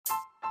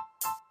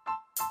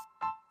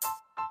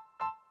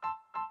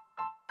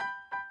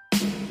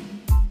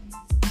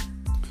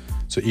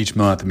So each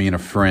month, me and a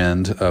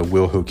friend,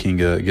 Will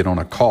Hokinga, get on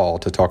a call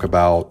to talk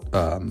about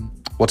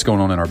what's going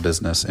on in our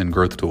business and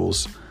growth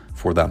tools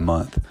for that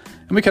month.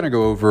 And we kind of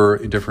go over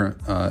different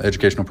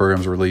educational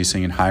programs we're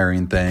releasing and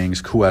hiring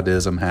things, cool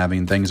ideas I'm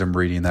having, things I'm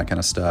reading, that kind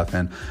of stuff.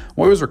 And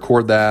we always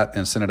record that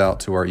and send it out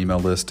to our email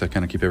list to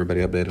kind of keep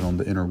everybody updated on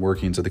the inner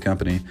workings of the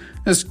company.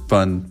 It's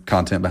fun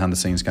content, behind the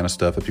scenes kind of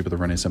stuff of people that are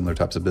running similar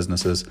types of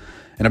businesses.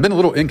 And I've been a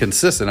little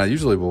inconsistent. I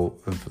usually will,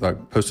 I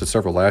posted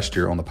several last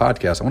year on the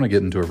podcast. I want to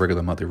get into a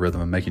regular monthly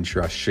rhythm and making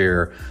sure I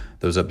share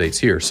those updates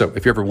here. So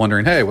if you're ever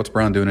wondering, hey, what's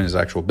Brian doing in his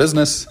actual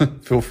business?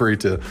 Feel free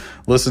to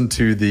listen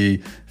to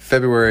the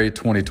February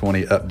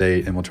 2020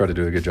 update, and we'll try to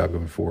do a good job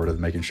going forward of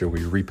making sure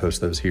we repost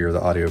those here, the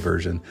audio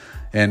version.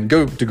 And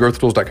go to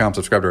growthtools.com,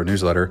 subscribe to our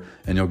newsletter,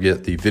 and you'll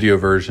get the video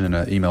version and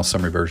an email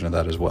summary version of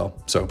that as well.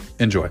 So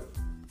enjoy.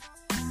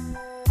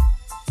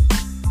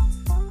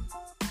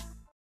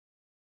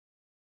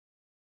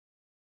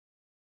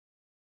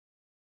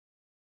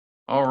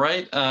 All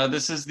right,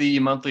 this is the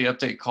monthly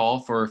update call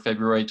for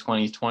February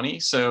 2020.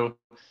 So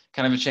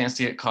kind of a chance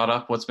to get caught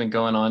up, what's been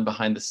going on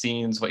behind the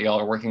scenes, what y'all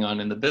are working on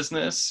in the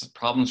business,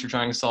 problems you're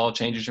trying to solve,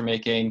 changes you're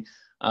making,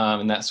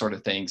 and that sort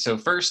of thing. So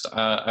first,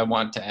 I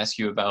want to ask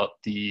you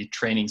about the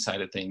training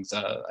side of things.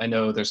 I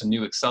know there's a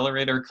new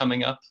accelerator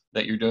coming up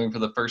that you're doing for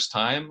the first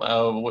time.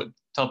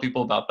 Tell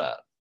people about that.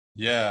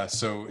 Yeah,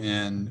 so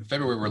in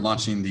February, we're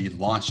launching the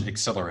Launch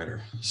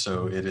Accelerator.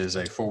 So it is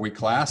a 4-week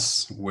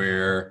class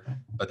where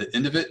by the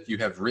end of it, you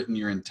have written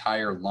your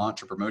entire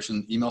launch or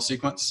promotion email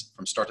sequence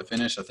from start to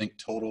finish. I think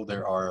total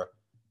there are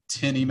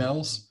 10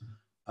 emails.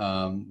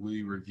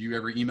 We review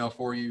every email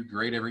for you,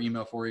 grade every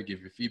email for you,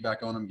 give you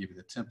feedback on them, give you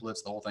the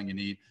templates, the whole thing you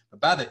need. But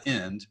by the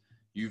end,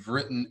 you've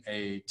written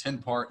a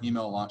 10-part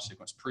email launch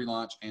sequence,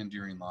 pre-launch and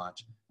during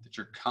launch, that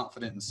you're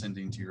confident in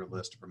sending to your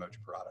list to promote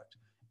your product.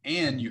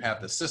 And you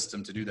have the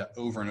system to do that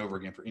over and over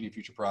again for any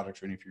future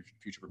products or any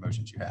future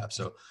promotions you have.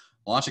 So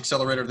Launch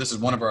Accelerator, this is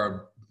one of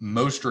our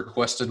most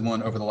requested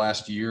one over the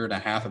last year and a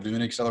half of doing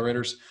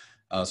accelerators.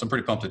 So I'm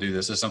pretty pumped to do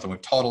this. This is something we've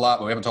taught a lot,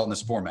 but we haven't taught in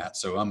this format.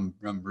 So I'm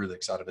really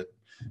excited to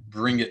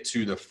bring it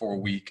to the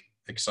 4-week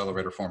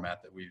accelerator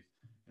format that we've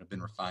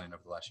been refining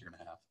over the last year and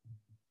a half.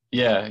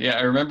 Yeah.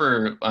 I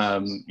remember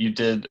you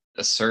did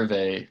a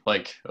survey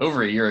like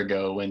over a year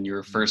ago when you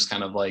were first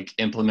kind of like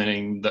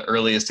implementing the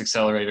earliest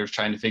accelerators,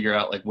 trying to figure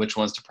out like which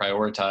ones to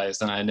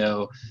prioritize. And I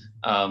know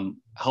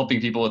helping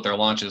people with their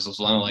launches was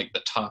one of like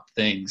the top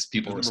things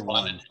people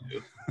responded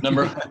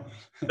to.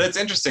 That's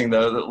interesting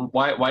though.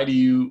 Why do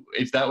you,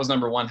 if that was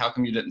number one, how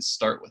come you didn't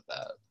start with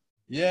that?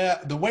 Yeah,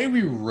 the way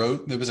we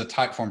wrote, there was a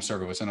type form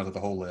survey we sent out to the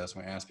whole list.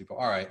 We asked people,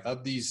 all right,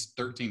 of these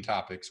 13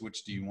 topics,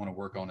 which do you want to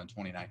work on in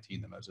 2019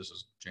 the most? This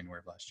was January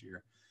of last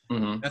year.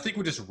 Mm-hmm. I think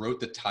we just wrote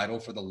the title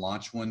for the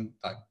launch one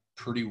like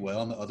pretty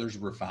well, and the others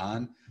were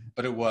fine.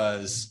 But it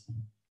was,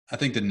 I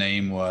think the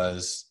name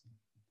was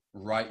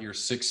Write Your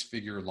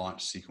 6-Figure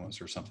Launch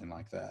Sequence or something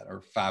like that,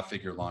 or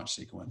 5-figure launch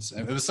sequence.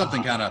 It was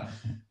something kind of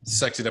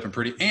sexied up and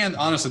pretty. And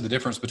honestly, the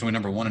difference between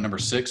number 1 and number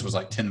 6 was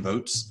like 10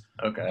 votes.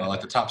 Okay. Like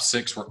the top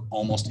 6 were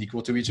almost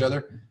equal to each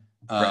other.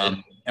 Right.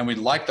 And we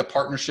liked the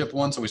partnership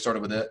one, so we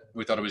started with it.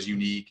 We thought it was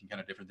unique and kind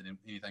of different than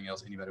anything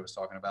else anybody was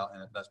talking about,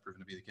 and that's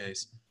proven to be the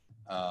case.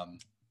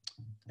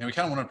 And we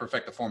kind of wanted to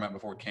perfect the format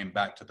before we came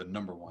back to the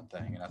number one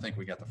thing. And I think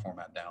we got the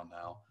format down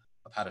now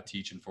of how to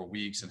teach in 4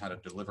 weeks and how to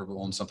deliver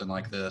on something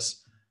like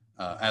this.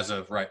 As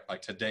of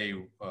like today,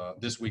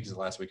 this week is the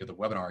last week of the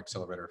Webinar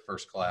Accelerator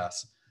first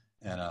class,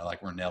 and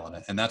like we're nailing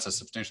it. And that's a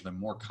substantially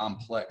more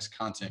complex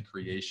content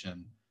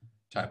creation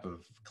type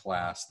of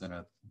class than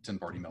a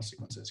 10-part email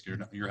sequence is.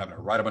 You're having to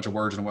write a bunch of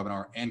words in a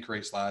webinar and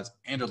create slides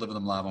and deliver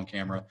them live on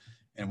camera.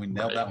 And we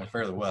nailed that one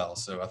fairly well.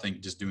 So I think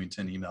just doing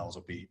 10 emails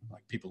will be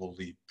like, people will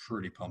be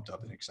pretty pumped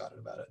up and excited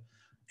about it.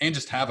 And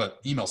just have an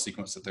email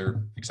sequence that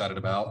they're excited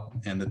about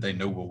and that they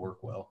know will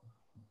work well.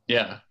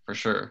 Yeah, for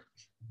sure.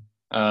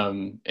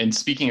 And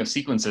speaking of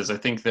sequences, I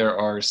think there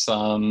are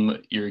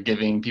some you're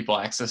giving people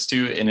access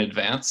to in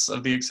advance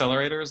of the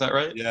accelerator. Is that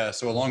right? Yeah.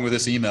 So along with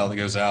this email that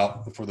goes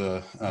out for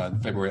the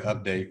February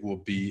update will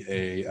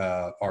be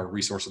our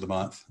resource of the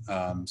month.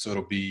 So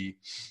it'll be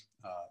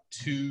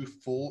 2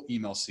 full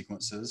email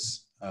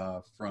sequences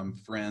from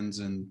friends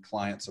and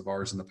clients of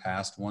ours in the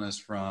past. One is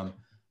from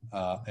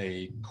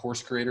a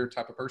course creator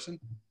type of person.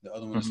 The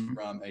other one is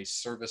from a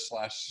service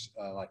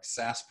 / like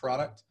SaaS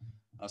product.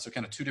 So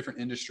kind of 2 different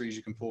industries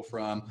you can pull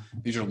from.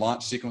 These are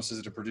launch sequences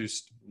that are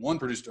produced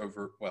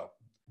over,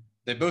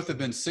 they both have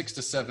been 6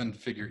 to 7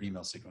 figure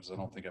email sequences. I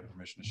don't think I have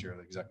permission to share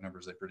the exact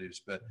numbers they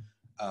produced, but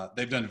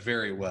they've done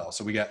very well.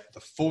 So we got the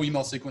full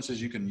email sequences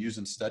you can use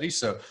and study.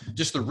 So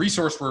just the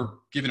resource we're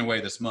giving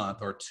away this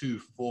month are 2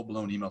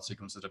 full-blown email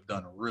sequences that have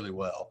done really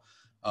well.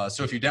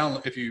 So if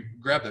you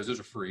grab those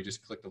are free.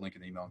 Just click the link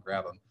in the email and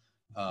grab them.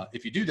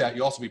 If you do that,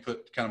 you'll also be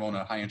put kind of on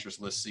a high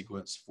interest list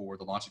sequence for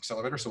the Launch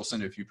Accelerator. So we'll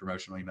send you a few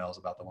promotional emails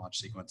about the launch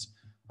sequence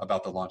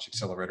about the Launch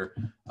Accelerator.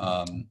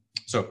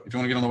 So if you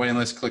want to get on the waiting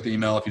list, click the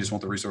email. If you just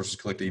want the resources,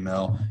 click the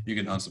email. You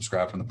can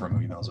unsubscribe from the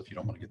promo emails if you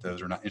don't want to get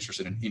those or not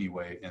interested in any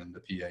way in the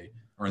PA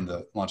or in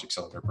the Launch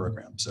Accelerator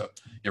program. So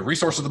yeah,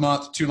 resource of the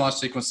month, 2 launch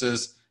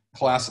sequences,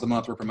 class of the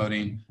month. We're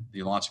promoting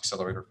the Launch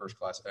Accelerator first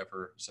class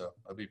ever. So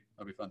that'll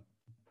be fun.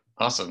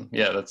 Awesome.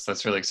 Yeah,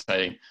 that's really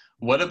exciting.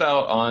 What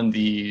about on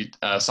the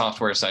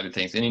software side of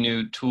things? Any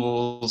new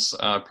tools,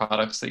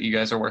 products that you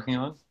guys are working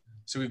on?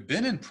 So we've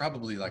been in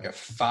probably like a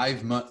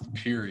 5-month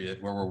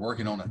period where we're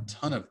working on a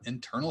ton of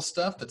internal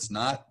stuff that's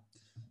not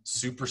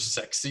super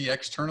sexy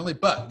externally,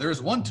 but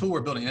there's one tool we're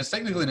building, and it's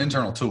technically an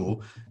internal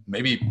tool.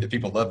 Maybe if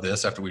people love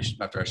this after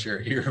I share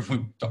it here, if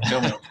we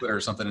tell me on Twitter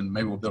or something, and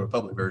maybe we'll build a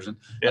public version.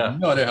 Yeah. I have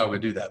no idea how we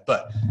do that,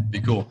 but it'd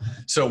be cool.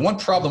 So one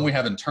problem we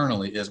have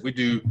internally is we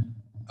do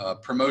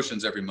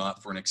promotions every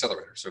month for an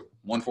accelerator. So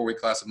 1 4-week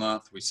class a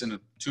month. We send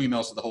 2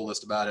 emails to the whole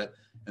list about it,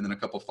 and then a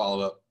couple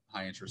follow-up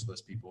high interest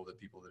list people that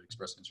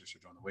express interest or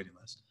join the waiting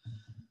list.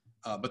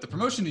 But the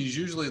promotion is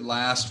usually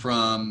last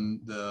from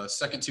the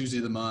 2nd Tuesday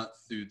of the month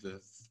through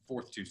the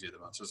 4th Tuesday of the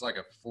month. So it's like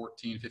a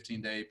 14,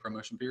 15-day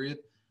promotion period.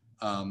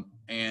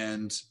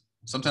 And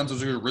sometimes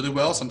those go really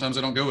well. Sometimes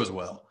they don't go as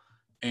well.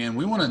 And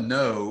we want to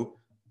know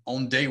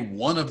on day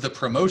 1 of the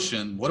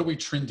promotion, what are we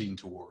trending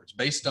towards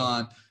based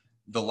on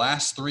the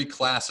last 3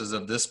 classes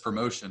of this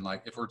promotion?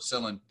 Like if we're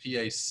selling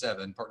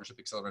PA7, Partnership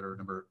Accelerator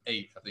number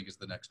 8, I think is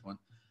the next one.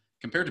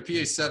 Compared to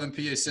PA7,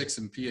 PA6,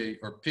 and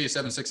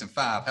PA7, 6, and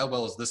 5, how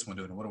well is this one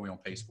doing, and what are we on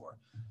pace for?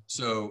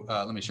 So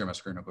let me share my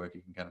screen real quick.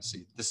 You can kind of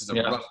see. This is a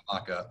rough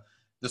mock-up.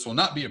 This will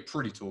not be a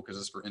pretty tool because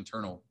it's for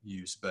internal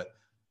use, but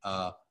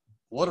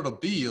what it'll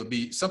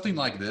be something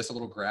like this, a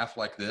little graph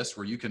like this,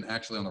 where you can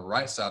actually on the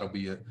right side will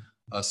be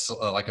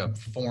like a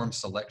form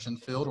selection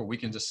field, where we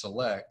can just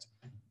select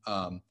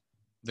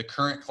the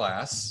current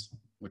class,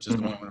 which is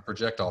the one we want to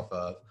project off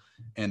of,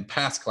 and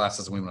past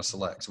classes we want to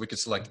select. So we could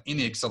select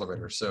any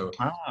accelerator. So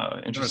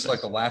I'm going to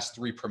select the last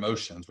 3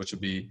 promotions, which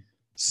would be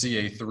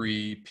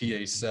CA3,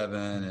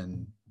 PA7,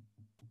 and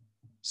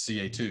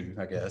CA2,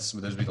 I guess.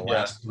 Those would be the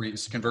last 3.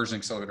 It's Conversion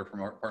Accelerator,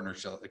 Partner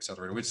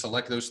Accelerator. We'd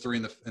select those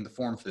 3 in the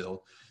form field.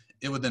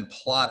 It would then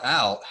plot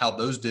out how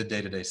those did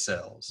day-to-day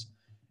sales.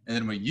 And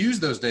then we use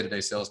those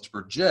day-to-day sales to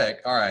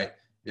project, all right,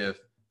 if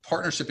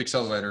Partnership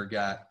Accelerator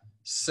got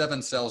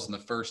 7 sales in the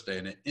first day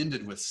and it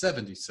ended with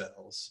 70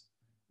 sales,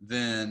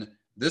 then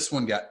this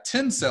one got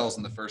 10 sales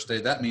in the first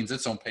day. That means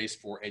it's on pace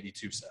for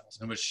 82 sales.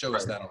 And it would show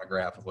us that on a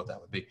graph of what that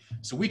would be.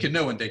 So we can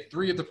know in day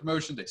 3 of the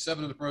promotion, day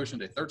 7 of the promotion,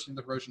 day 13 of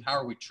the promotion, how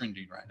are we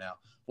trending right now?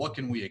 What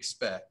can we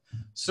expect?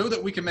 So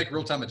that we can make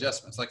real-time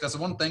adjustments. Like that's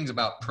one thing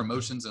about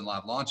promotions and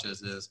live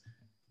launches is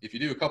if you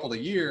do a couple a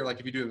year,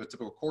 like if you do a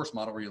typical course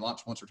model where you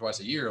launch once or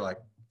twice a year, like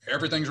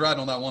everything's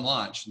riding on that one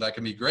launch. That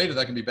can be great or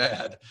that can be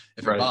bad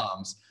if it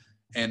bombs.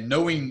 And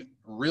knowing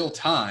real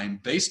time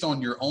based on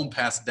your own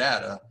past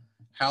data,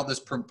 how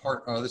this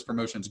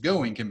promotion is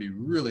going can be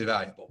really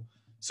valuable.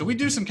 So we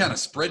do some kind of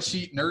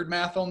spreadsheet nerd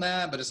math on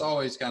that, but it's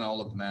always kind of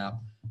all over the map.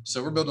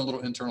 So we're building a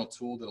little internal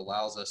tool that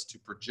allows us to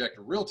project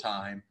real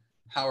time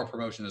how our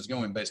promotion is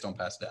going based on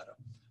past data.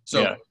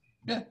 So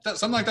yeah,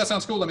 something like that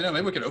sounds cool. Let me know.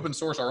 Maybe we could open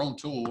source our own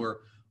tool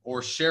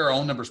or share our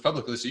own numbers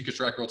publicly so you could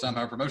track real time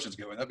how our promotion's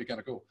going. That'd be kind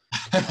of cool.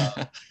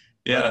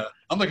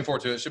 I'm looking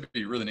forward to it. It should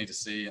be really neat to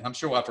see. I'm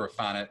sure we'll have to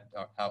refine it,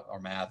 our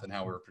math and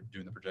how we're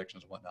doing the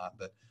projections and whatnot,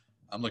 but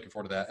I'm looking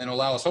forward to that, and it'll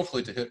allow us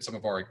hopefully to hit some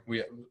of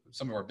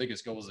our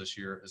biggest goals this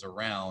year is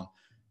around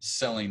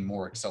selling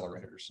more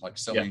accelerators, like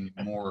selling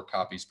more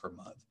copies per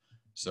month.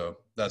 So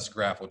that's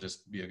graph will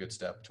just be a good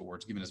step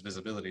towards giving us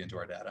visibility into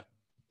our data.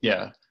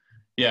 Yeah,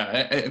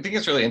 I think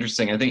it's really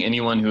interesting. I think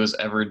anyone who has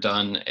ever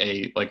done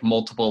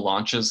multiple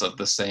launches of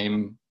the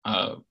same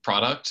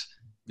product,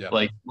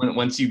 like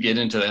once you get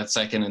into that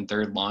 2nd and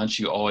 3rd launch,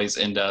 you always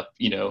end up,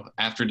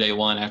 after day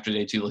 1, after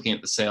day 2, looking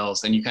at the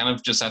sales, and you kind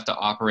of just have to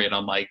operate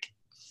on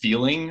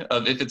feeling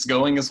of if it's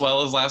going as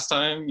well as last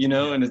time,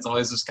 and it's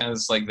always just kind of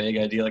this vague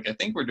idea, I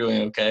think we're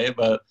doing okay,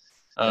 but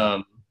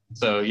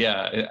so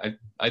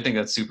I think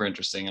that's super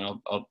interesting, and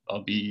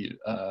I'll be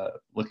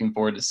looking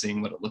forward to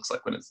seeing what it looks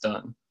like when it's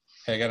done.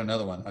 Hey, I got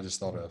another one I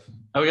just thought of.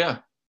 Oh yeah,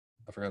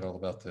 I forgot all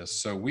about this.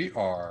 So we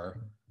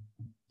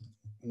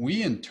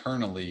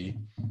internally,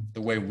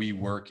 the way we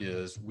work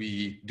is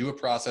we do a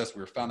process,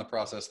 we refine the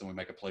process, then we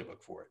make a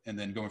playbook for it. And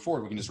then going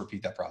forward, we can just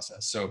repeat that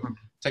process. So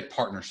take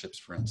partnerships,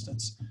 for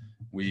instance.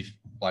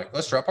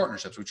 Let's try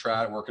partnerships. We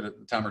try it, work at a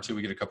time or 2.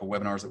 We get a couple of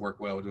webinars that work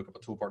well. We do a couple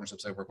of tool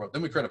partnerships that work well.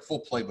 Then we create a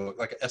full playbook,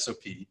 like an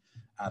SOP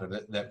out of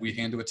it that we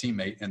hand to a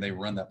teammate and they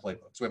run that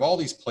playbook. So we have all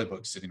these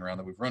playbooks sitting around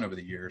that we've run over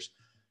the years.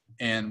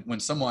 And when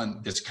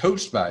someone is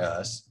coached by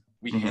us,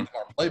 we hand them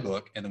our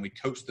playbook and then we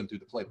coach them through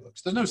the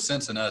playbooks. There's no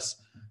sense in us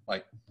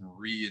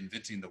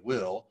reinventing the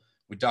wheel.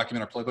 We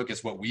document our playbook.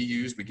 It's what we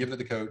use. We give it to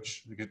the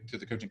coach, we give it to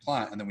the coaching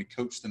client, and then we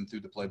coach them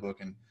through the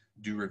playbook and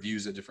do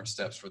reviews at different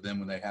steps for them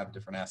when they have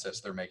different assets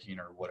they're making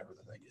or whatever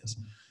the thing is.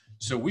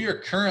 So we are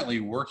currently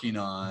working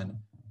on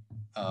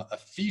a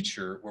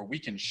feature where we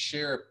can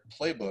share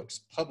playbooks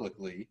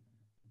publicly.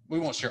 We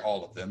won't share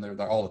all of them.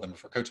 All of them are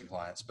for coaching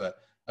clients, but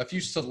a few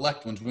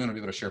select ones we want to be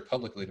able to share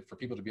publicly for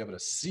people to be able to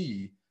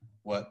see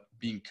what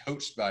being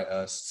coached by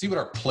us, see what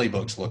our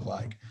playbooks look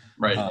like.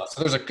 Right.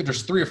 So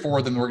there's 3 or 4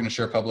 of them that we're going to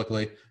share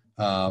publicly.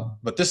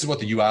 But this is what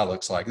the UI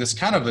looks like. This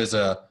kind of is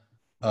a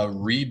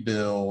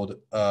rebuild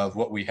of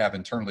what we have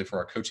internally for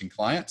our coaching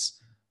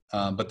clients.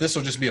 But this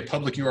will just be a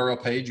public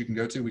URL page you can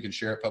go to. We can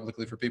share it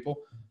publicly for people.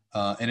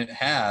 And it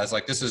has,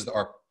 like, this is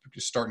our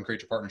start and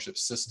create your partnership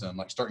system,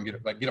 like start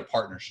and get a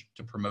partner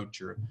to promote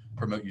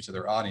you to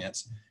their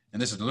audience.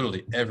 And this is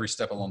literally every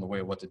step along the way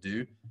of what to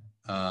do.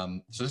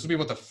 So this will be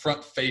what the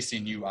front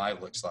facing UI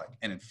looks like.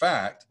 And in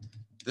fact,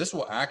 this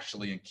will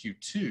actually in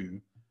Q2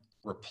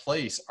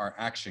 replace our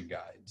action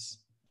guides.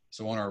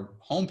 So on our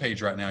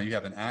homepage right now, you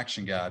have an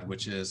action guide,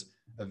 which is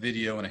a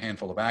video and a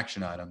handful of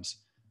action items.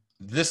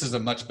 This is a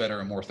much better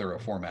and more thorough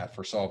format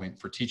for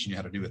teaching you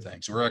how to do a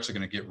thing. So we're actually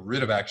going to get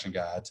rid of action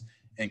guides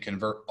and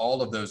convert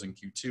all of those in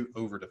Q2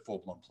 over to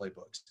full-blown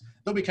playbooks.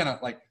 They'll be kind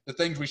of like the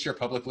things we share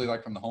publicly,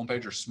 like from the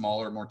homepage, are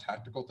smaller, more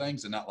tactical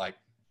things, and not like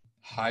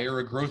hire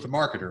a growth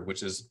marketer,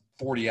 which is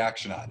 40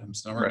 action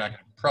items. And we're not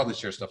going to probably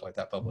share stuff like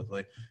that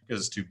publicly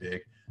because it's too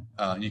big.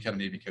 And you kind of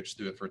need to be coached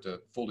through it for it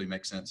to fully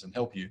make sense and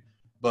help you.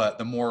 But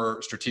the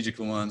more strategic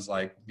ones,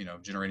 like,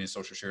 generating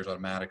social shares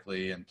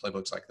automatically and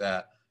playbooks like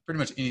that, pretty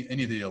much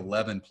any of the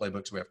 11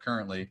 playbooks we have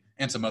currently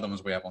and some other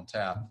ones we have on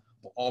tap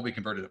will all be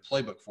converted to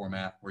playbook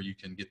format where you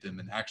can get them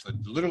and actually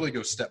literally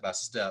go step by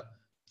step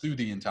through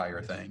the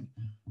entire thing.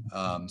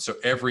 So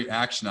every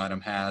action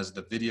item has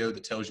the video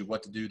that tells you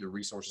what to do, the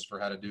resources for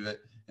how to do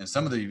it. And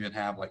some of them even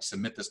have like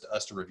submit this to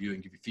us to review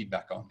and give you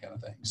feedback on kind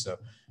of thing. So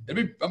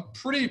I'm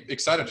pretty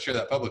excited to share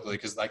that publicly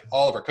because like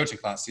all of our coaching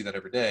clients see that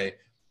every day,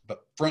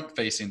 but front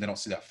facing, they don't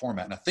see that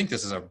format. And I think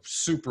this is a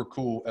super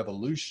cool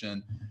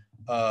evolution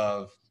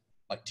of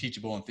like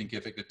Teachable and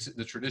Thinkific,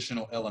 the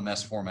traditional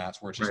LMS formats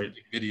where it's just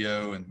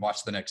video and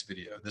watch the next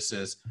video. This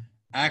is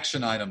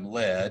action item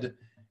led, and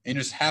you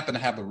just happen to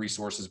have the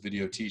resources,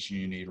 video teaching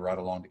you need right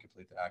along to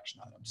complete the action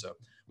item. So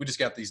we just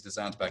got these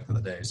designs back the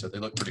other day, so they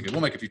look pretty good.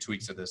 We'll make a few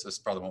tweaks to this. This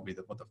probably won't be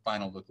what the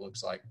final look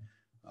looks like,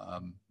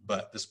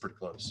 but this is pretty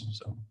close.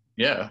 So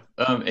yeah.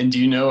 And do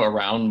you know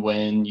around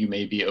when you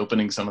may be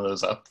opening some of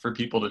those up for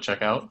people to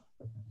check out?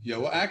 Yeah,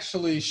 we'll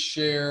actually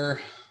share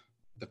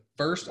the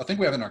first, I think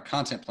we have in our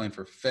content plan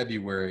for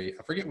February.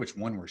 I forget which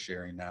one we're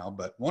sharing now,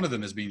 but one of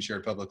them is being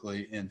shared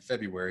publicly in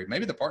February,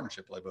 maybe the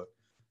partnership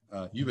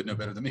playbook. You would know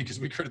better than me because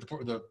we created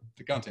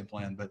the content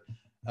plan, but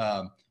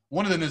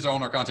one of them is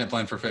on our content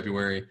plan for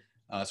February.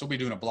 So we'll be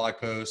doing a blog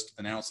post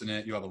announcing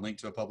it. You'll have a link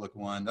to a public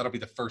one. That'll be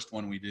the first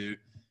one we do.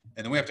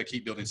 And then we have to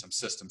keep building some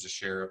systems to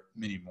share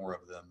many more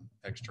of them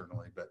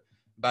externally. But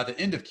by the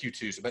end of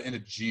Q2, so by the end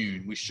of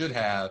June, we should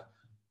have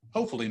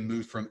hopefully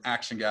moved from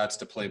action guides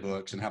to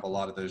playbooks and have a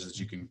lot of those that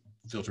you can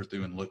filter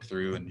through and look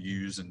through and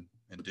use and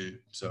do.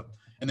 So,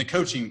 and the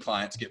coaching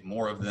clients get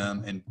more of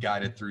them and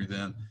guided through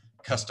them,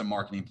 custom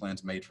marketing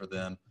plans made for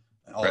them.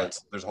 And all that.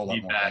 There's a whole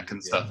lot more feedback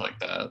and stuff like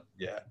that.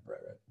 Yeah, right.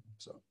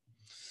 So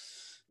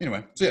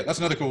anyway, so yeah, that's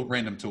another cool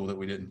random tool that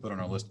we didn't put on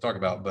our list to talk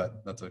about,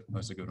 but that's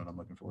a good one I'm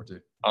looking forward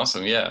to.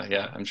 Awesome.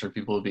 Yeah. I'm sure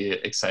people will be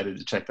excited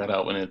to check that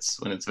out when it's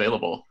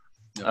available.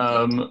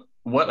 Yep.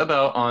 What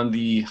about on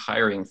the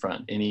hiring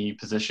front? Any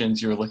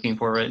positions you're looking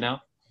for right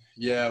now?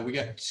 Yeah, we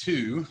got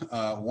 2.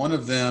 One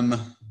of them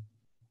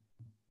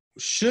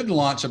should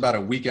launch about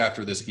a week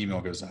after this email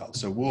goes out.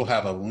 So we'll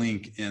have a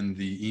link in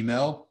the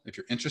email. If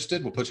you're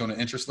interested, we'll put you on an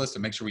interest list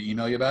and make sure we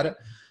email you about it.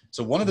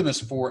 So one of them is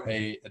for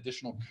a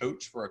additional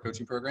coach for our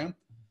coaching program.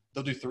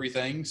 They'll do 3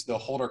 things. They'll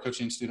hold our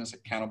coaching students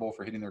accountable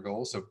for hitting their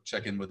goals. So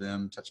check in with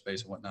them, touch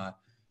base and whatnot.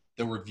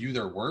 They'll review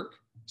their work.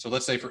 So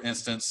let's say, for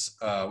instance,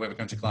 we have a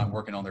coaching client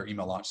working on their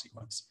email launch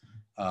sequence.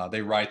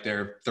 They write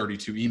their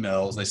 32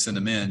 emails, they send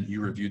them in,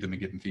 you review them and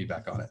give them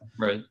feedback on it.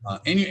 Right.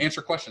 And you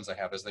answer questions they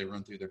have as they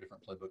run through their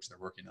different playbooks they're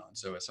working on.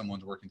 So as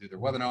someone's working through their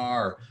webinar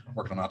or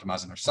working on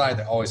optimizing their site,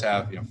 they always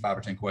have 5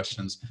 or 10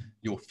 questions.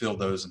 You'll fill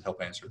those and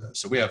help answer those.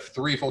 So we have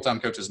 3 full-time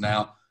coaches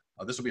now.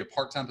 This will be a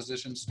part-time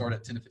position, start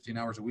at 10 to 15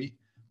 hours a week,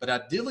 but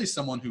ideally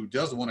someone who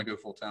does want to go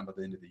full-time by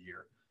the end of the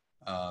year.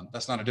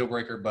 That's not a deal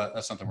breaker, but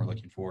that's something we're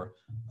looking for.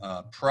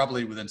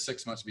 Probably within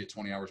 6 months, be at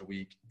 20 hours a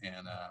week,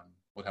 and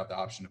would have the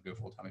option to go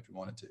full-time if you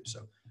wanted to. So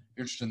if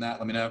you're interested in that,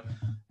 let me know.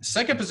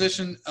 Second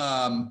position,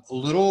 a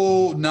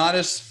little not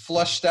as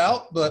flushed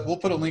out, but we'll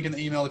put a link in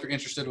the email if you're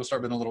interested. We'll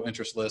start building a little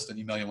interest list and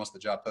email you once the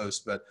job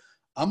posts. But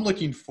I'm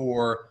looking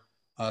for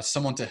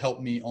someone to help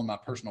me on my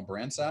personal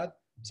brand side,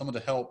 someone to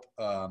help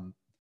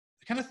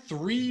kind of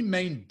 3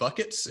 main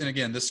buckets. And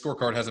again, this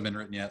scorecard hasn't been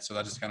written yet, so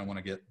I just kind of want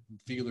to get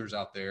feelers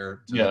out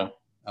there.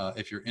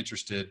 If you're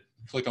interested,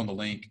 click on the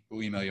link.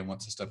 We'll email you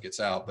once the stuff gets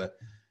out. But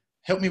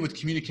help me with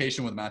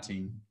communication with my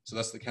team. So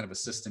that's the kind of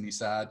assistant-y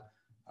side.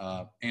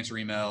 Answer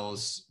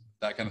emails,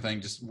 that kind of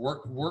thing. Just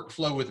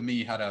workflow with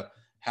me how to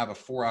have a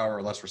 4-hour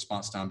or less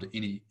response time to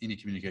any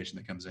communication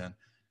that comes in.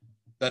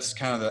 That's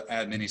kind of the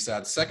admin-y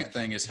side. The second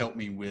thing is help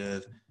me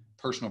with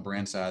personal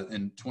brand side.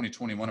 In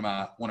 2020, one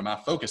of my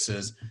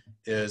focuses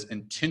is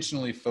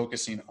intentionally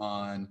focusing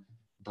on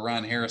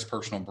Brian Harris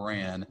personal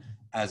brand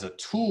as a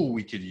tool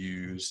we could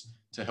use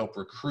to help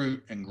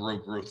recruit and grow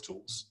growth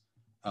tools.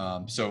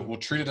 So we'll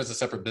treat it as a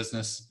separate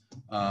business.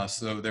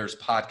 So there's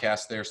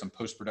podcasts there, some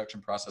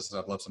post-production processes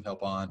I'd love some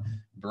help on,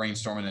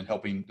 brainstorming and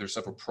helping. There's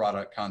several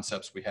product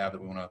concepts we have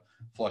that we want to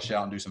flush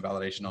out and do some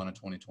validation on in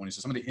 2020.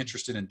 So somebody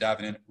interested in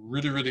diving in,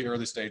 really, really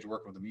early stage,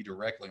 working with me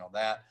directly on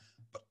that,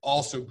 but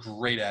also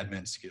great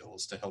admin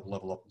skills to help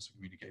level up some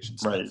communication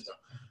skills. Right. So,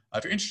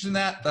 if you're interested in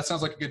that, that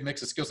sounds like a good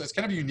mix of skills. It's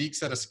kind of a unique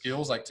set of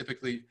skills. Like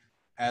typically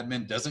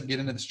admin doesn't get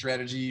into the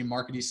strategy,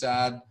 marketing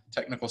side,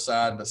 technical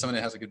side, but somebody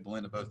that has a good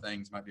blend of both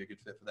things might be a good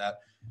fit for that.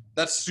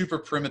 That's super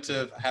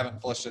primitive. I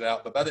haven't fleshed it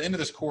out, but by the end of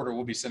this quarter,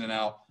 we'll be sending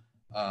out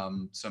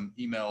some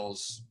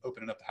emails,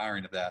 opening up the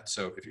hiring of that.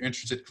 So if you're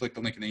interested, click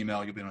the link in the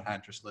email. You'll be on a high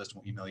interest list.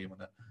 We'll email you when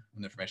the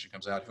information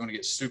comes out. If you want to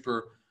get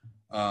super,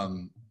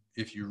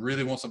 if you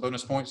really want some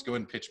bonus points, go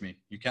ahead and pitch me.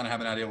 You kind of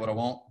have an idea what I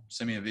want.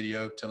 Send me a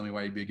video telling me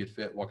why you'd be a good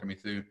fit, walking me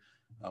through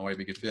why you'd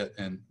be a good fit,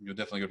 and you'll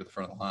definitely go to the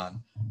front of the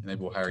line, and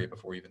maybe we'll hire you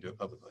before you even do it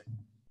publicly.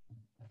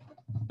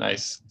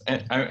 Nice.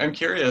 And I'm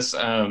curious,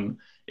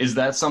 is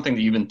that something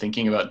that you've been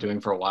thinking about doing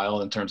for a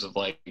while in terms of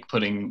like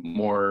putting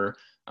more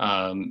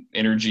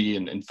energy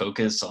and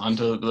focus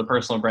onto the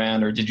personal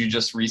brand, or did you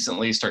just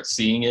recently start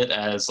seeing it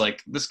as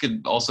like this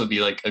could also be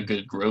like a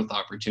good growth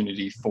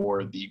opportunity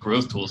for the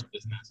growth tools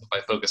business if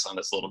I focus on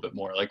this a little bit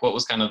more? Like what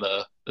was kind of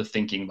the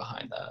thinking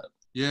behind that?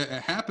 Yeah,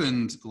 it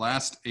happened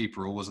last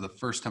April was the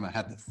first time I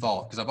had the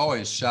thought, because I've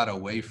always shied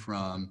away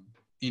from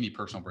any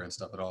personal brand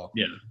stuff at all.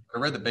 Yeah. I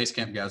read the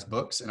Basecamp guys'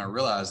 books and I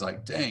realized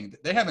like, dang,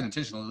 they have an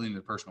intentional leaning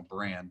to personal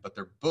brand, but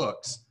their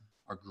books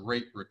are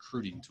great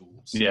recruiting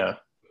tools. Yeah.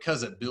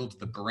 Because it builds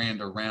the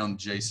brand around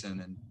Jason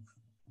and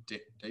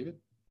David?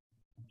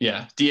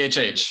 Yeah.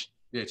 DHH.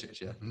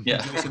 DHH, yeah.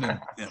 Yeah. Jason and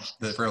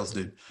the Frails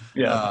dude.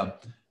 Yeah.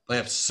 They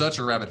have such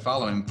a rabid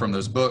following from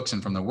those books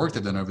and from the work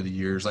they've done over the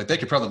years. Like they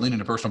could probably lean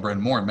into personal brand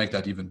more and make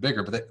that even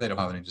bigger, but they don't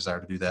have any desire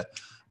to do that.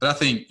 But I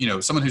think,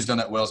 someone who's done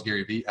that well is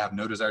Gary Vee. I have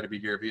no desire to be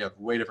Gary Vee. I have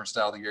a way different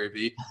style than Gary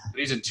Vee, but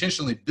he's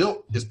intentionally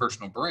built his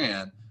personal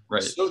brand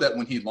so that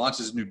when he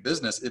launches a new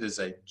business, it is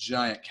a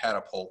giant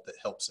catapult that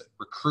helps it.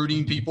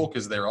 Recruiting people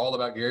because they're all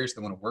about Gary, so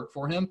they want to work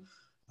for him,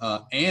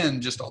 and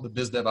just all the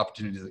biz dev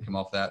opportunities that come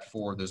off that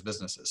for those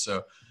businesses.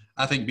 So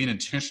I think being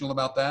intentional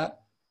about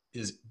that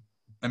is,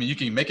 you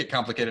can make it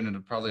complicated and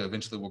it probably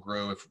eventually will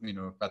grow if,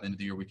 by the end of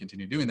the year we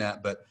continue doing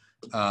that. But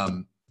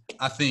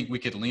I think we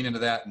could lean into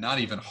that, not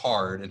even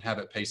hard, and have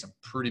it pay some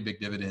pretty big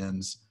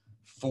dividends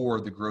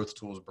for the Growth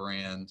Tools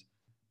brand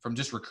from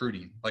just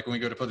recruiting. Like when we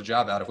go to put a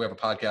job out, if we have a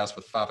podcast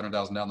with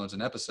 500,000 downloads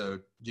an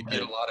episode, you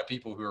get a lot of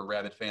people who are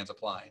rabid fans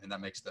applying, and that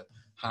makes the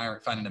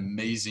finding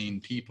amazing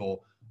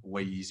people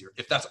way easier.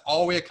 If that's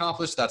all we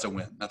accomplish, that's a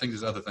win. I think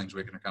there's other things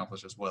we can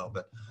accomplish as well.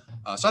 But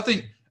so I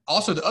think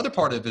also the other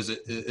part of it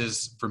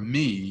is for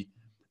me,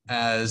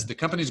 as the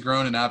company's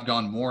grown and I've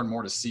gone more and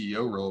more to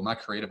CEO role, my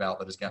creative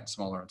outlet has gotten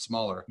smaller and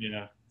smaller.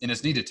 Yeah. And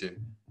it's needed to.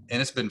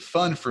 And it's been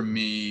fun for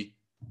me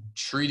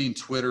treating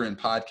Twitter and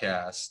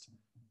podcast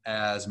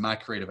as my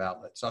creative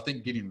outlet. So I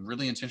think getting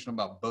really intentional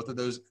about both of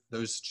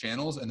those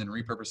channels and then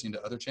repurposing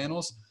to other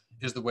channels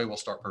is the way we'll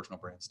start personal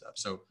brand stuff.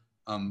 So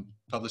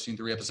publishing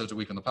 3 episodes a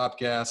week on the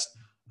podcast,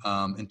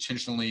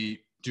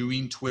 intentionally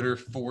doing Twitter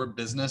for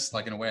business,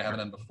 like in a way I haven't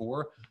done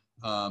before.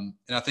 And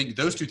I think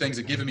those 2 things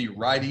have given me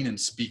writing and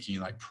speaking,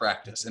 like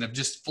practice, and have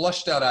just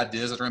flushed out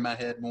ideas that are in my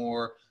head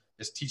more.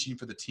 It's teaching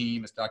for the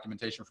team. It's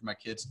documentation for my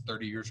kids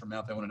 30 years from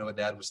now. If they want to know what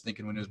dad was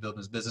thinking when he was building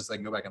his business, they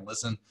can go back and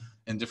listen,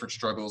 and different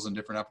struggles and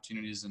different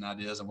opportunities and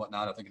ideas and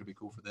whatnot. I think it'll be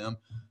cool for them.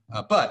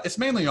 But it's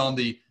mainly on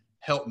the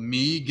help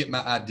me get my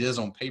ideas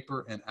on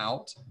paper and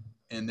out.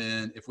 And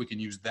then if we can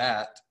use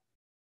that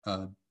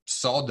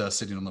sawdust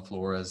sitting on the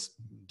floor, as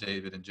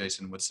David and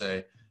Jason would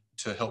say,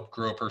 to help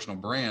grow a personal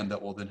brand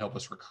that will then help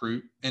us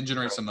recruit and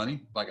generate some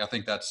money. Like I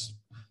think that's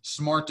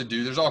smart to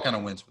do. There's all kind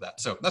of wins for that.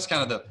 So that's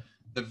kind of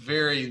the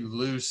very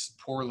loose,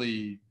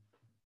 poorly,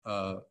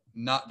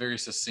 not very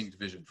succinct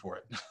vision for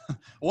it.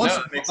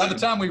 By the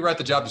time we write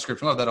the job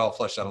description, we'll have that all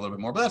fleshed out a little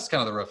bit more, but that's kind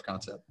of the rough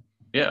concept.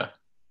 Yeah.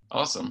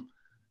 Awesome.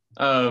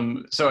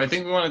 So I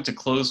think we wanted to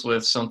close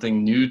with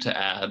something new to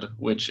add,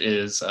 which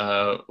is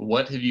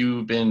what have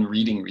you been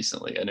reading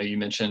recently? I know you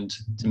mentioned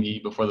to me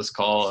before this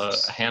call a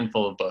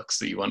handful of books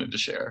that you wanted to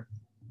share.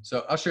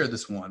 So I'll share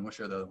this one. We'll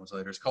share the other ones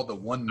later. It's called The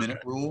 1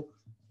 Minute Rule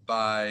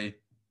by,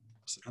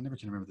 I never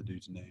can remember the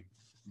dude's name,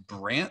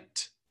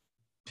 Brant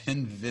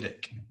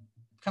Pinvidic.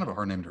 Kind of a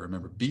hard name to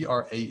remember.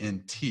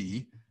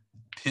 B-R-A-N-T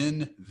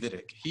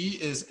Pinvidic. He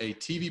is a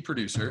TV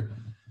producer,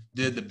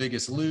 did The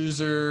Biggest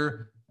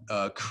Loser,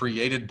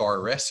 created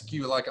Bar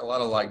Rescue, like a lot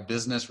of like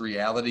business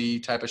reality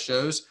type of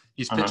shows.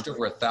 He's pitched over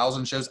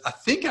 1,000 shows. I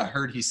think I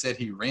heard he said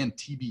he ran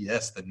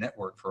TBS, the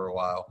network, for a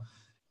while.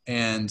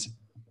 And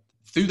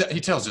through that, he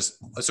tells just,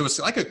 so it's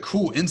like a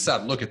cool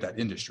inside look at that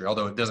industry,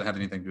 although it doesn't have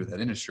anything to do with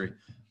that industry,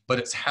 but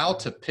it's how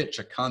to pitch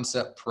a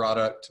concept,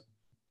 product,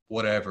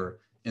 whatever,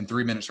 in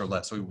 3 minutes or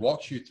less. So he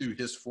walks you through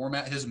his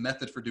format, his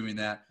method for doing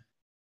that,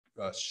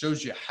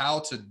 shows you how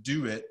to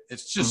do it.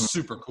 It's just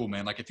super cool,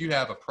 man. Like if you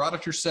have a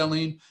product you're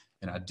selling,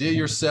 an idea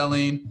you're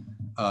selling,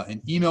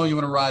 an email you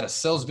want to write, a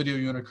sales video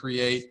you want to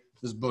create,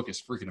 this book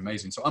is freaking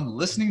amazing. So I'm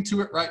listening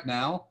to it right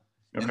now,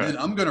 and then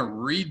I'm going to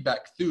read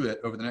back through it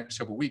over the next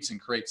couple of weeks and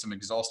create some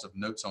exhaustive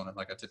notes on it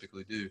like I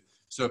typically do.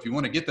 So if you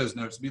want to get those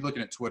notes, be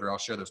looking at Twitter. I'll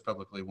share those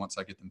publicly once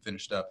I get them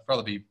finished up.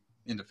 Probably be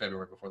into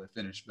February before they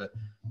finish. But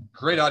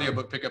great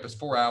audiobook pickup. It's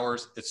 4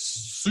 hours. It's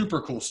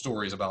super cool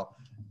stories about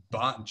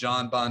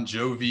John Bon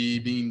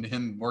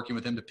Jovi, working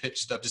with him to pitch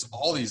stuff, just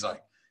all these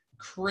like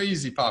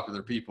crazy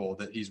popular people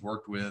that he's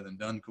worked with and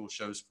done cool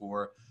shows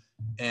for.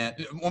 And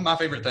one of my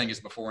favorite thing is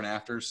before and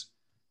afters.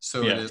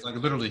 So it is like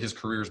literally his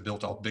career is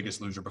built off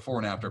Biggest Loser, before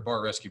and after,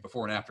 Bar Rescue,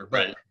 before and after.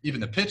 But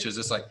even the pitches,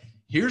 it's like,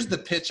 here's the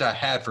pitch I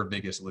had for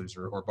Biggest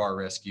Loser or Bar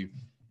Rescue.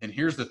 And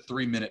here's the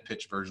 3-minute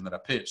pitch version that I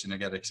pitched. And I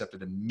got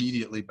accepted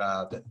immediately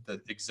by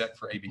the exec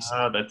for ABC.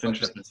 Oh, that's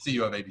interesting. The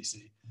CEO of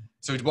ABC.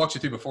 So he walks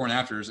you through before and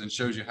afters and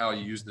shows you how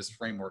you use this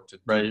framework to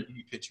do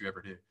any pitch you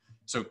ever do.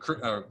 So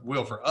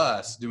Will, for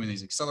us doing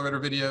these accelerator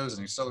videos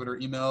and accelerator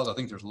emails, I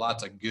think there's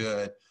lots of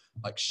good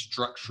like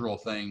structural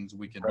things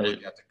we can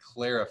look at to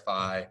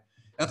clarify. And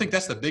I think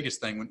that's the biggest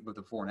thing with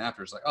the before and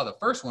after. It's like, the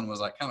first one was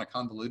like kind of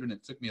convoluted and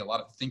it took me a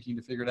lot of thinking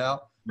to figure it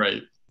out.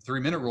 Right.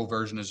 3-minute rule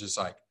version is just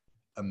like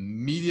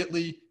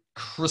immediately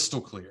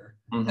crystal clear.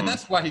 And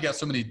that's why he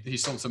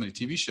sold so many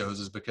TV shows,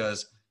 is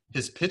because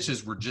his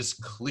pitches were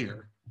just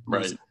clear.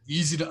 Right. It was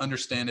easy to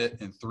understand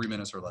it in 3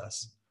 minutes or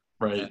less.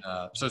 Right.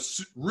 And, so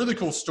it's really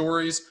cool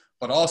stories,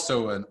 but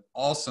also an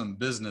awesome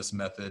business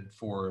method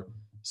for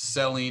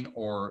selling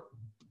or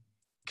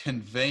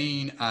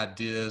conveying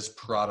ideas,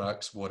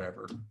 products,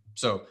 whatever.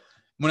 So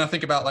when I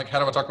think about like, how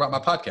do I talk about my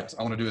podcast?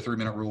 I want to do a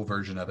 3-minute rule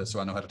version of it so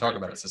I know how to talk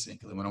about it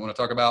succinctly. When I want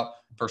to talk about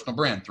personal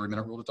brand,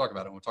 3-minute rule to talk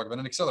about it. I want to talk about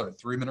an accelerator,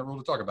 3-minute rule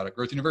to talk about it.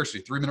 Growth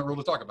University, 3-minute rule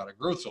to talk about it.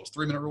 Growth Tools,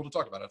 3-minute rule to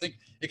talk about it. I think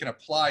it can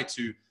apply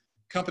to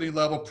company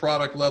level,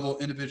 product level,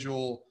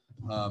 individual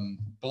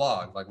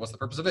blog. Like, what's the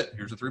purpose of it?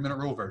 Here's a 3-minute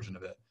rule version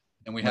of it.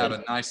 And we have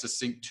a nice,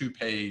 succinct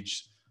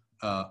 2-page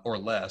or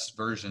less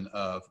version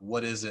of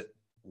what is it?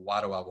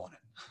 Why do I want it?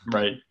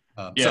 Right.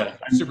 So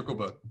super cool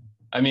book.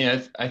 I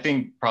mean, I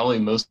think probably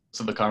most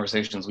of the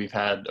conversations we've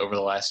had over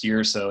the last year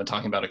or so and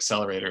talking about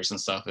accelerators and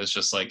stuff is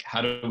just like,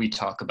 how do we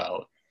talk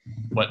about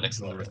what an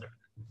accelerator?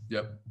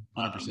 Yep.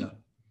 100%.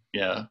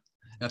 Yeah.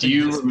 Do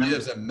you remember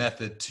as a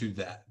method to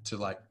that, to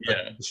like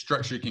the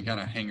structure you can kind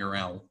of hang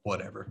around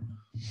whatever.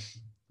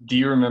 Do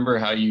you remember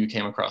how you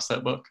came across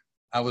that book?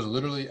 I was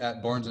literally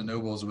at Barnes and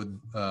Nobles with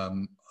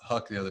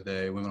Huck the other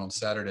day. We went on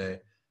Saturday,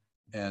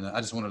 and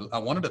I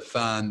wanted to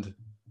find,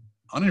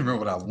 I don't even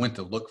remember what I went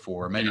to look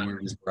for. Maybe we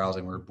were just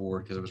browsing. We were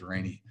bored because it was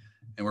rainy,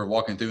 and we were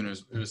walking through, and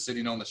it was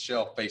sitting on the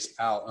shelf face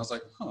out. And I was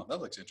like, that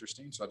looks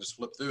interesting. So I just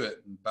flipped through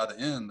it, and by the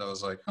end, I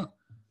was like,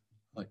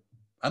 like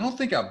I don't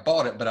think I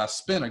bought it, but I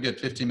spent a good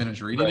 15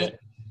 minutes reading it.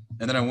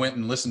 And then I went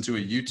and listened to a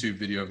YouTube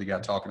video of the guy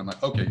talking. I'm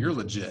like, okay, you're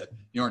legit.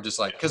 You aren't just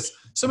like, because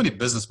so many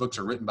business books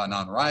are written by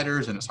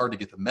non-writers and it's hard to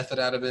get the method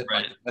out of it.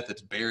 Right. Like the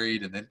method's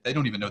buried and they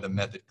don't even know the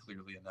method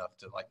clearly enough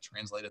to like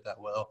translate it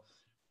that well.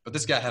 But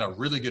this guy had a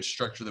really good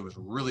structure that was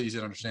really easy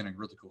to understand and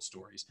really cool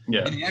stories.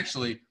 Yeah. And he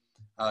actually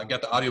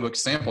got the audiobook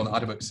sample, and the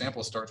audiobook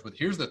sample starts with,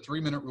 here's the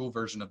 3-minute rule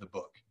version of the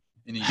book.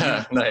 And he used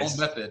his own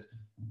method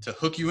to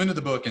hook you into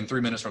the book in 3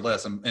 minutes or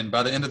less. And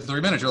by the end of the 3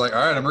 minutes, you're like,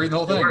 all right, I'm reading the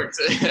whole thing.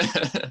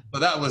 So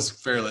that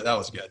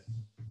was good.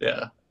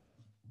 Yeah.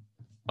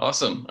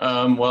 Awesome.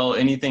 Well,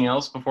 anything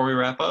else before we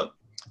wrap up?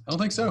 I don't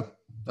think so.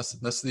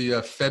 That's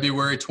the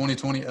February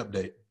 2020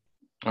 update.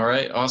 All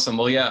right. Awesome.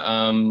 Well,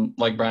 yeah.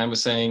 Like Brian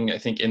was saying, I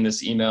think in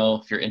this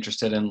email, if you're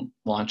interested in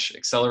Launch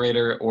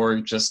Accelerator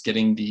or just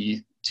getting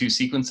the 2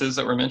 sequences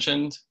that were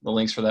mentioned, the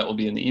links for that will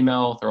be in the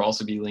email. There'll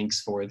also be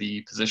links for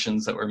the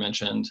positions that were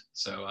mentioned.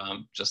 So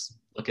just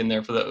look in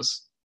there for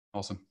those.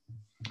 Awesome.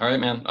 All right,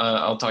 man.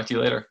 I'll talk to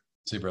you later.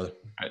 See you, brother.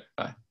 All right.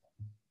 Bye.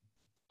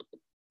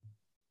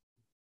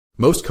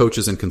 Most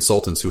coaches and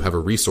consultants who have a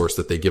resource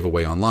that they give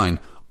away online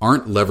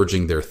aren't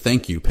leveraging their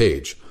thank you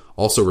page,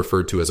 also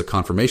referred to as a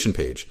confirmation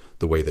page,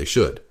 the way they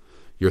should.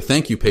 Your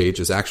thank you page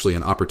is actually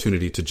an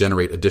opportunity to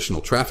generate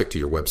additional traffic to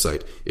your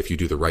website if you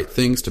do the right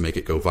things to make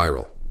it go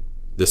viral.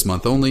 This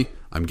month only,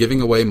 I'm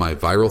giving away my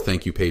Viral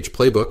Thank You Page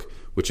Playbook,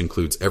 which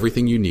includes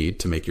everything you need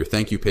to make your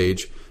thank you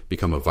page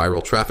become a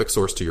viral traffic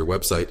source to your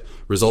website,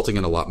 resulting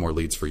in a lot more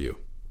leads for you.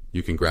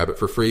 You can grab it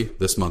for free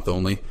this month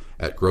only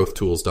at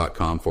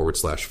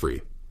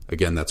growthtools.com/free.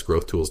 Again, that's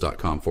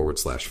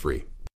growthtools.com/free.